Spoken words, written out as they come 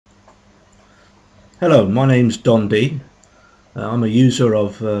Hello, my name's Don D. I'm a user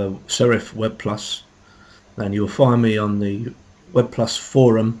of Serif Webplus, and you'll find me on the Webplus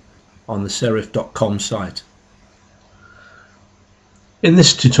forum on the serif.com site. In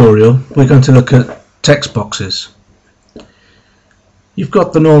this tutorial we're going to look at text boxes. You've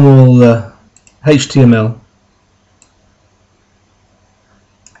got the normal HTML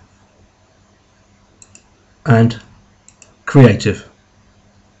and creative.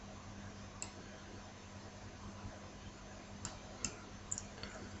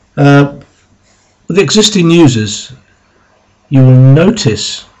 With existing users, you will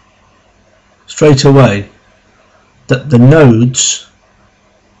notice straight away that the nodes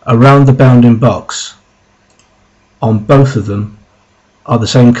around the bounding box on both of them are the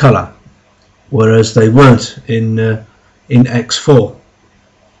same color, whereas they weren't in X4.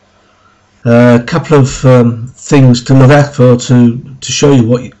 A couple of things to look out for to show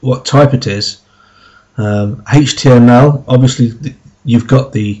you what type it is. HTML, obviously you've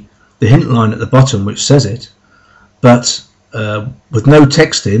got the hint line at the bottom which says it, but with no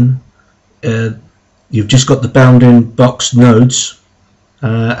text in, you've just got the bounding box nodes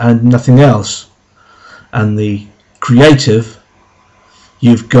and nothing else. And the creative,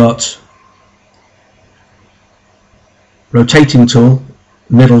 you've got rotating tool,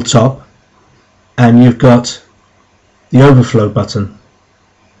 middle top, and you've got the overflow button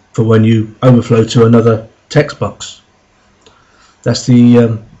for when you overflow to another text box. That's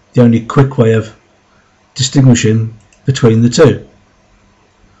the only quick way of distinguishing between the two.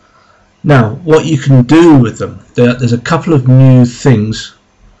 Now, what you can do with them, there's a couple of new things,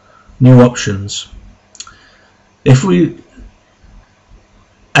 new options. If we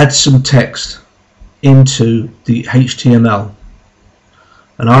add some text into the HTML,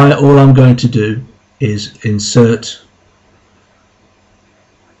 and all I'm going to do is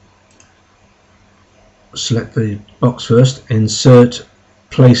select the box first, insert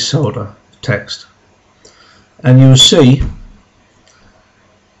placeholder text, and you will see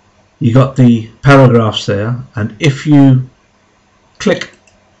you got the paragraphs there, and if you click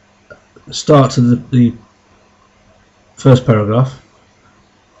start to the first paragraph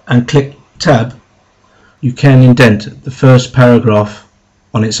and click tab, you can indent the first paragraph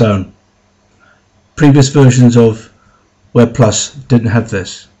on its own. Previous versions of Webplus didn't have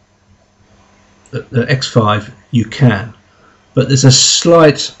this. The X5 you can, but there's a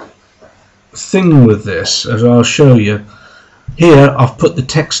slight thing with this, as I'll show you. Here I've put the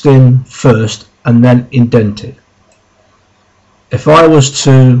text in first and then indented. If I was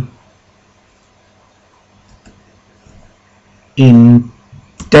to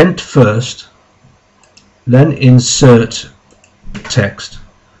indent first, then insert text,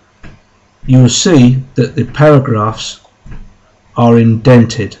 you will see that the paragraphs are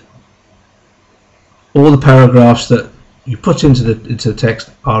indented. All the paragraphs that you put into the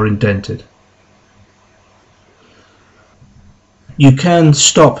text are indented. You can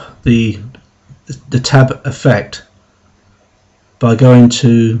stop the tab effect by going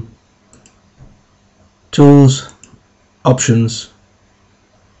to Tools, Options,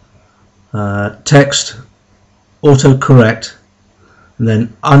 Text, Autocorrect, and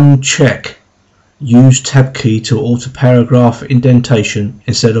then uncheck Use Tab key to alter paragraph indentation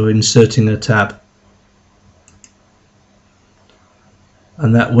instead of inserting a tab.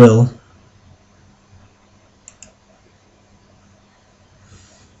 And that will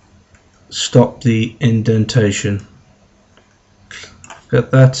stop the indentation. Get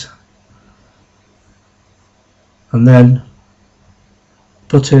that, and then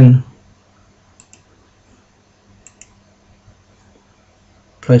put in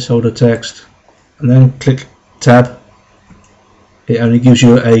placeholder text and then click tab. It only gives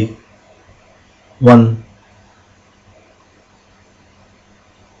you a one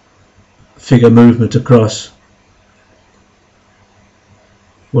figure movement across,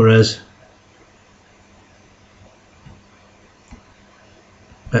 whereas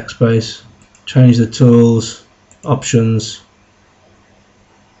backspace, change the tools, options,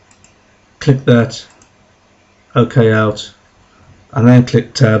 click that, OK out, and then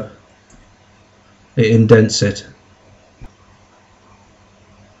click tab, it indents it.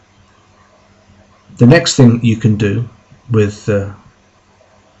 The next thing you can do with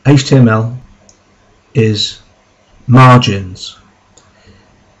HTML is margins.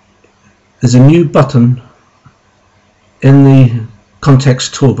 There's a new button in the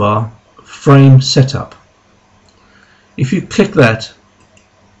context toolbar, frame setup. If you click that,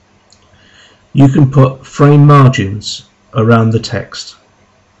 you can put frame margins around the text.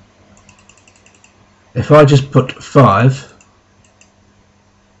 If I just put 5,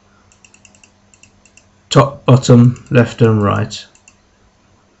 top, bottom, left and right.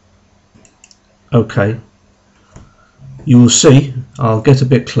 OK. You will see, I'll get a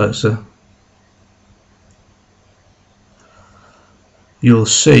bit closer, you'll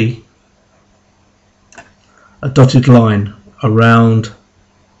see a dotted line around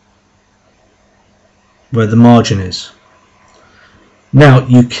where the margin is. Now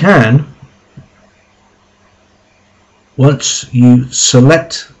you can, once you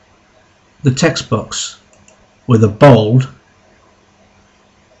select the text box with a bold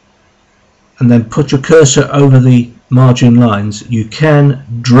and then put your cursor over the margin lines, you can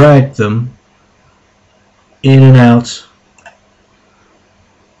drag them in and out,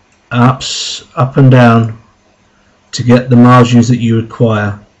 up and down, to get the margins that you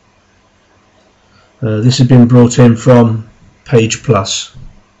require. This has been brought in from Webplus.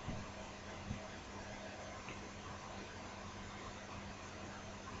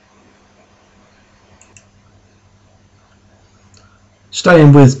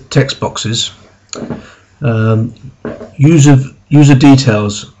 Staying with text boxes, user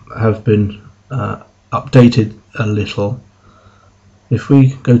details have been updated a little. If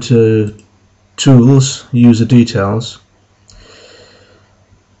we go to Tools, User Details,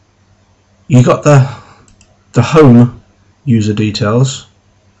 you got the home user details,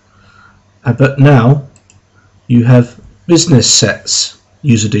 but now you have business sets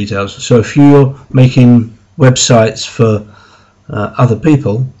user details. So if you're making websites for other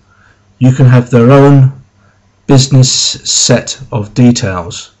people, you can have their own business set of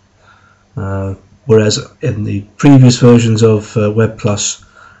details, whereas in the previous versions of Webplus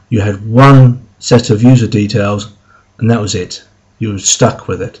you had one set of user details and that was it. You were stuck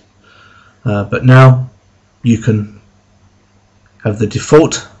with it. But now you can have the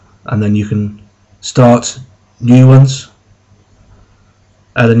default and then you can start new ones,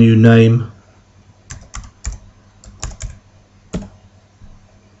 add a new name,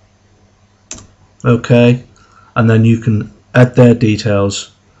 OK, and then you can add their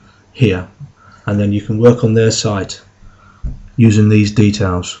details here, and then you can work on their site using these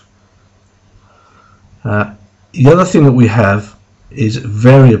details. The other thing that we have is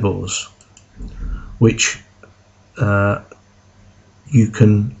variables, which you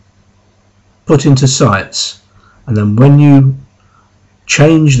can put into sites, and then when you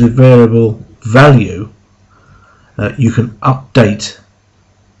change the variable value, you can update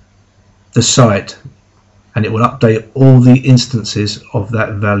the site and it will update all the instances of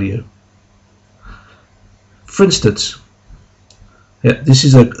that value. For instance, this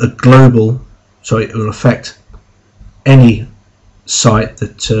is a global, so it will affect any site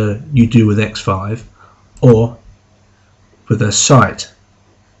that you do with X5, or with a site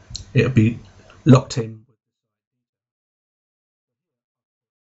it'll be locked in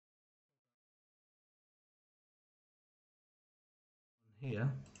here.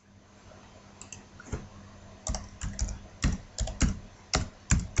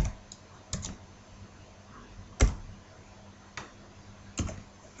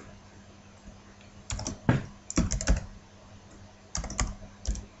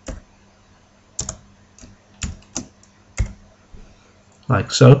 Like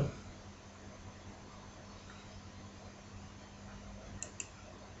so.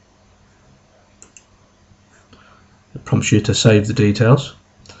 It prompts you to save the details.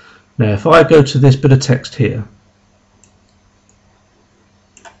 Now if I go to this bit of text here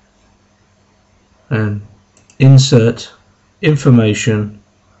and insert information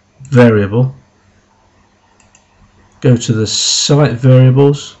variable, go to the site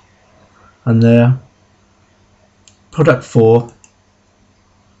variables, and there product 4,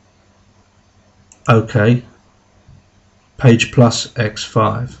 OK, Webplus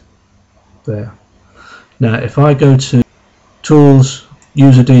X5 there. Now if I go to Tools,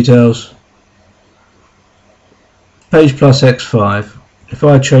 User Details, Webplus X5, if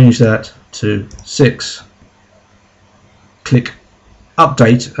I change that to 6, click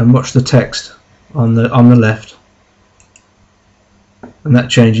Update and watch the text on the left, and that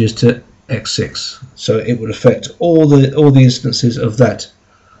changes to X6. So it would affect all the instances of that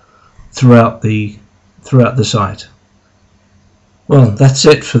throughout the site. Well, that's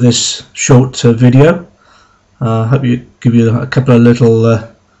it for this short video. I hope you give you a couple of little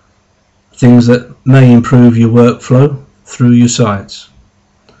things that may improve your workflow through your sites.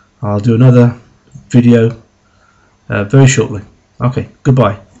 I'll do another video very shortly. Okay,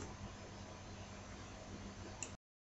 goodbye.